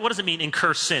phrase. What does it mean,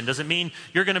 incur sin? Does it mean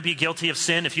you're going to be guilty of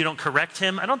sin if you don't correct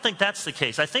him? I don't think that's the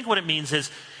case. I think what it means is,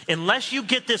 unless you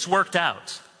get this worked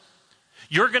out,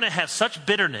 you're going to have such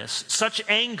bitterness, such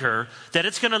anger, that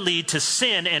it's going to lead to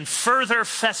sin and further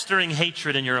festering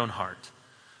hatred in your own heart.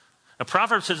 Now,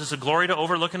 Proverbs says it's a glory to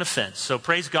overlook an offense. So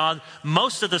praise God.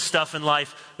 Most of the stuff in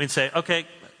life, we can say, okay,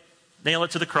 nail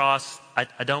it to the cross.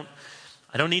 I don't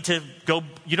need to go,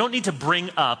 you don't need to bring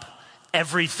up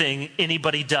everything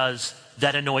anybody does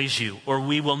that annoys you, or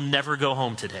we will never go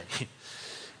home today.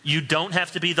 You don't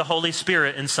have to be the Holy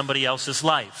Spirit in somebody else's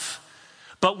life.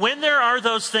 But when there are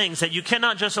those things that you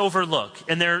cannot just overlook,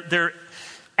 and they're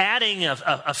adding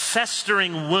a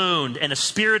festering wound and a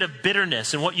spirit of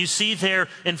bitterness, and what you see there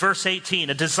in verse 18,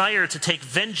 a desire to take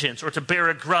vengeance or to bear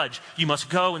a grudge, you must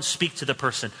go and speak to the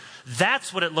person.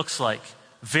 That's what it looks like,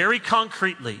 very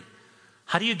concretely.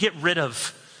 How do you get rid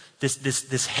of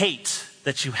this hate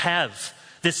that you have,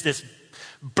 this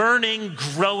burning,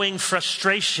 growing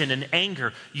frustration and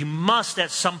anger? You must at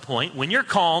some point, when you're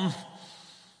calm,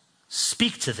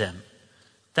 speak to them.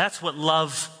 That's what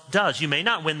love does. You may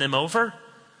not win them over,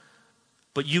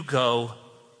 but you go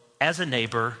as a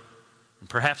neighbor, and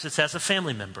perhaps it's as a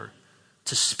family member,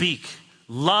 to speak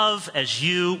love as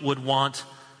you would want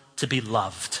to be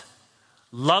loved.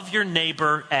 Love your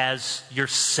neighbor as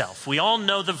yourself. We all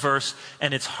know the verse,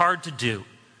 and it's hard to do.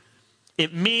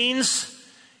 It means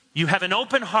you have an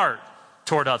open heart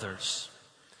toward others.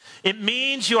 It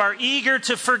means you are eager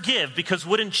to forgive, because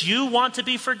wouldn't you want to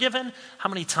be forgiven? How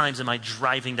many times am I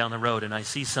driving down the road and I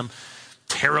see some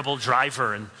terrible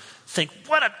driver and think,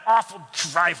 what an awful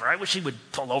driver. I wish he would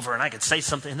pull over and I could say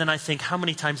something. And then I think how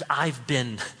many times I've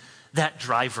been that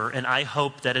driver, and I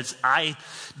hope that as I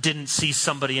didn't see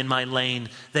somebody in my lane,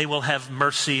 they will have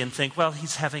mercy and think, well,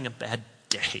 he's having a bad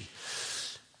day.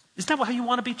 Isn't that how you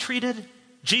want to be treated?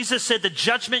 Jesus said the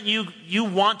judgment you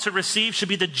want to receive should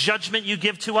be the judgment you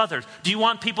give to others. Do you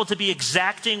want people to be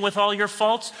exacting with all your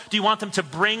faults? Do you want them to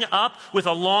bring up with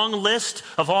a long list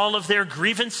of all of their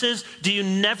grievances? Do you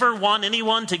never want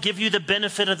anyone to give you the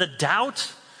benefit of the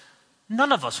doubt?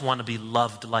 None of us want to be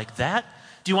loved like that.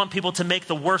 Do you want people to make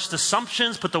the worst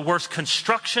assumptions, put the worst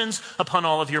constructions upon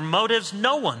all of your motives?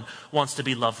 No one wants to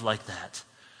be loved like that.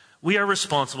 We are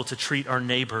responsible to treat our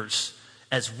neighbors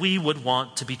as we would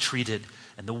want to be treated.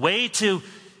 And the way to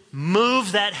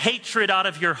move that hatred out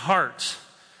of your heart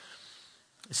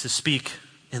is to speak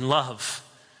in love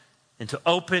and to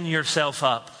open yourself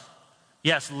up.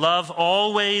 Yes, love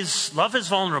is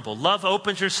vulnerable. Love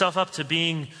opens yourself up to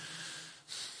being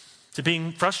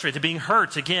frustrated, to being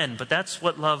hurt again. But that's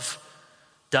what love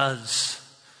does.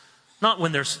 Not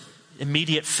when there's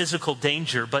immediate physical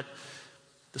danger, but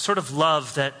the sort of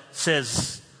love that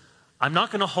says, I'm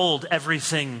not going to hold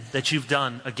everything that you've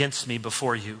done against me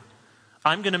before you.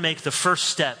 I'm going to make the first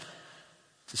step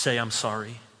to say I'm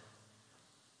sorry.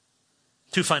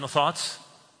 2 final thoughts.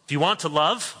 If you want to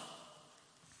love,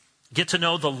 get to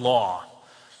know the law.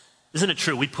 Isn't it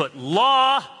true? We put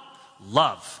law,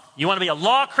 love. You want to be a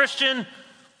law Christian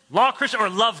or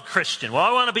love Christian? Well,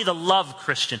 I want to be the love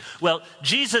Christian. Well,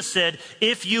 Jesus said,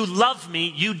 if you love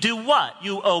me, you do what?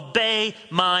 You obey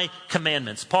my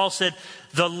commandments. Paul said,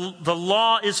 the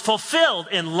law is fulfilled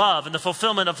in love, and the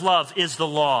fulfillment of love is the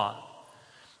law.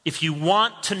 If you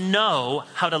want to know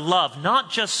how to love,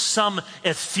 not just some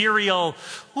ethereal,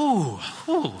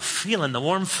 feeling the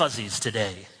warm fuzzies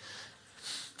today.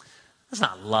 That's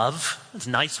not love. It's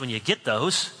nice when you get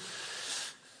those.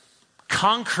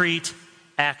 Concrete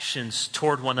actions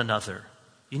toward one another.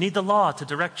 You need the law to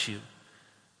direct you.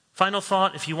 Final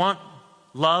thought, if you want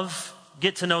love,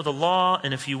 get to know the law,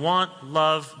 and if you want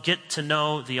love, get to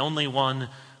know the only one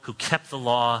who kept the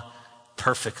law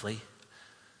perfectly.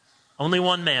 Only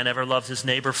one man ever loved his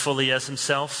neighbor fully as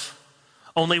himself.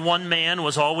 Only one man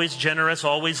was always generous,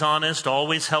 always honest,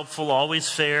 always helpful, always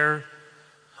fair.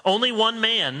 Only one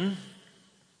man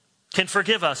can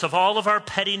forgive us of all of our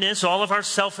pettiness, all of our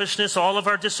selfishness, all of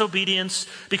our disobedience,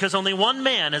 because only one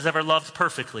man has ever loved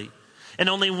perfectly. And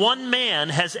only one man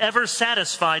has ever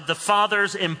satisfied the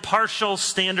Father's impartial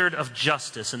standard of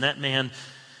justice. And that man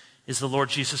is the Lord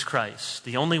Jesus Christ,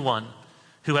 the only one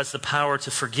who has the power to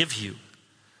forgive you,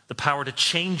 the power to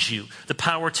change you, the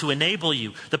power to enable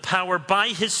you, the power by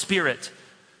his Spirit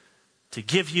to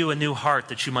give you a new heart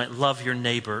that you might love your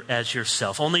neighbor as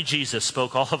yourself. Only Jesus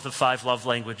spoke all of the 5 love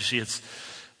languages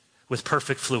with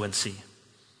perfect fluency.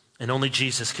 And only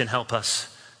Jesus can help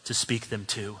us to speak them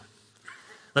too.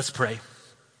 Let's pray.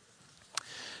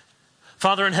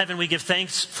 Father in heaven, we give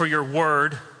thanks for your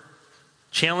word,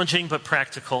 challenging but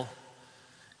practical.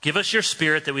 Give us your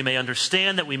Spirit that we may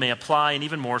understand, that we may apply, and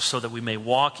even more so that we may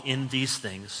walk in these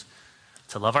things,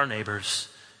 to love our neighbors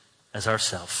as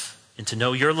ourselves, and to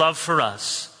know your love for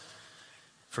us,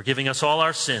 forgiving us all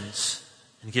our sins,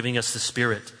 and giving us the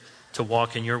Spirit to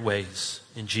walk in your ways.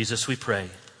 In Jesus we pray.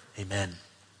 Amen.